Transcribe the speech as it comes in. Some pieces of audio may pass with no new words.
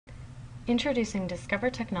Introducing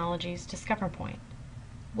Discover Technologies DiscoverPoint.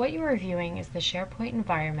 What you are viewing is the SharePoint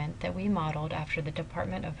environment that we modeled after the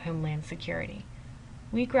Department of Homeland Security.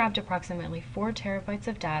 We grabbed approximately 4 terabytes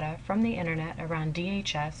of data from the internet around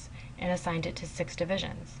DHS and assigned it to 6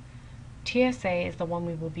 divisions. TSA is the one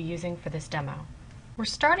we will be using for this demo. We're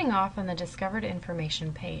starting off on the Discovered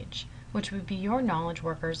Information page, which would be your knowledge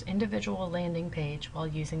worker's individual landing page while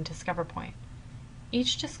using DiscoverPoint.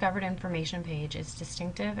 Each Discovered Information page is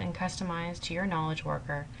distinctive and customized to your knowledge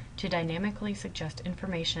worker to dynamically suggest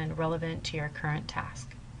information relevant to your current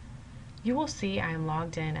task. You will see I am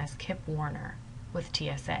logged in as Kip Warner with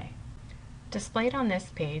TSA. Displayed on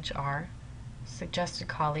this page are Suggested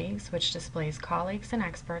Colleagues, which displays colleagues and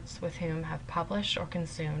experts with whom have published or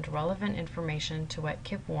consumed relevant information to what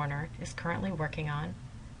Kip Warner is currently working on.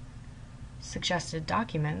 Suggested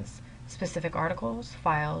Documents, specific articles,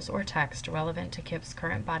 files, or text relevant to Kip's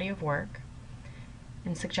current body of work.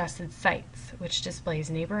 And Suggested Sites, which displays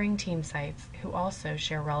neighboring team sites who also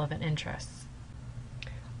share relevant interests.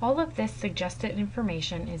 All of this suggested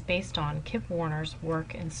information is based on Kip Warner's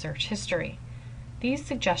work and search history. These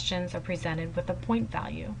suggestions are presented with a point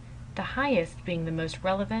value, the highest being the most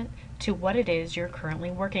relevant to what it is you're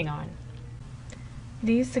currently working on.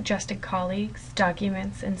 These suggested colleagues,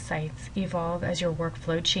 documents, and sites evolve as your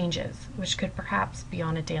workflow changes, which could perhaps be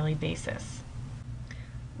on a daily basis.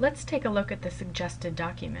 Let's take a look at the suggested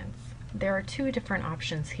documents. There are 2 different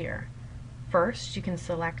options here. First, you can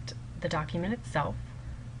select the document itself,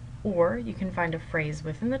 or you can find a phrase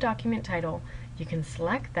within the document title. You can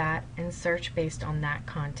select that and search based on that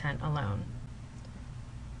content alone.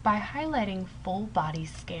 By highlighting full body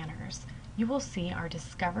scanners, you will see our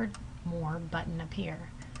Discovered More button appear.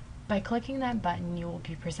 By clicking that button, you will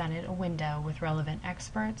be presented a window with relevant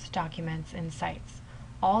experts, documents, and sites,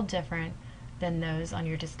 all different than those on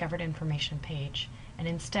your Discovered Information page, and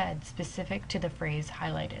instead specific to the phrase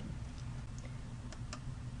highlighted.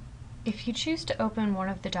 If you choose to open one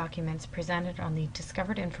of the documents presented on the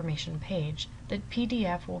Discovered Information page, the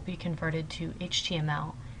PDF will be converted to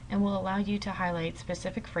HTML and will allow you to highlight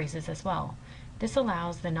specific phrases as well. This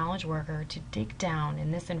allows the knowledge worker to dig down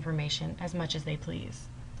in this information as much as they please.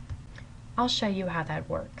 I'll show you how that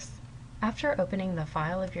works. After opening the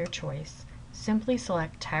file of your choice, simply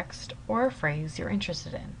select text or a phrase you're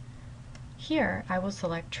interested in. Here, I will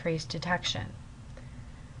select Trace Detection.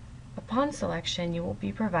 Upon selection, you will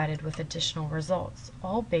be provided with additional results,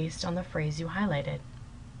 all based on the phrase you highlighted: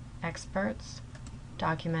 experts,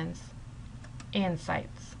 documents, and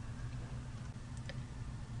sites.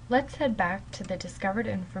 Let's head back to the Discovered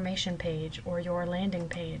Information page or your landing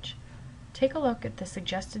page. Take a look at the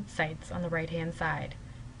suggested sites on the right-hand side.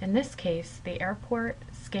 In this case, the Airport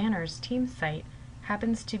Scanners team site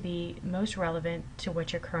happens to be most relevant to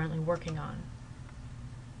what you're currently working on.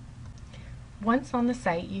 Once on the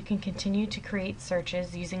site, you can continue to create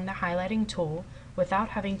searches using the highlighting tool without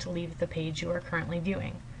having to leave the page you are currently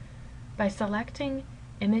viewing. By selecting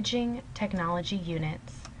Imaging Technology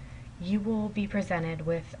Units, you will be presented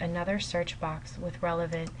with another search box with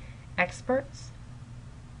relevant experts,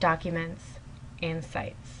 documents, and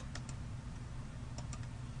sites.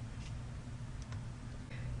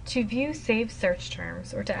 To view saved search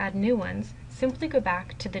terms or to add new ones, simply go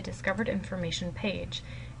back to the Discovered Information page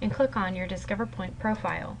and click on your DiscoverPoint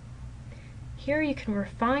profile. Here you can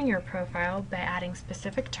refine your profile by adding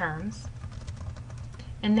specific terms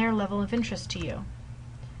and their level of interest to you.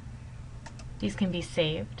 These can be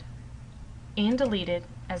saved and deleted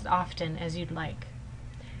as often as you'd like.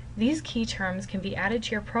 These key terms can be added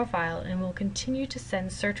to your profile and will continue to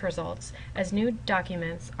send search results as new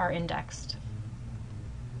documents are indexed.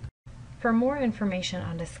 For more information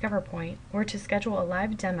on DiscoverPoint or to schedule a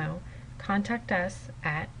live demo, contact us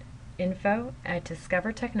at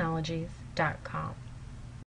info@discovertechnologies.com.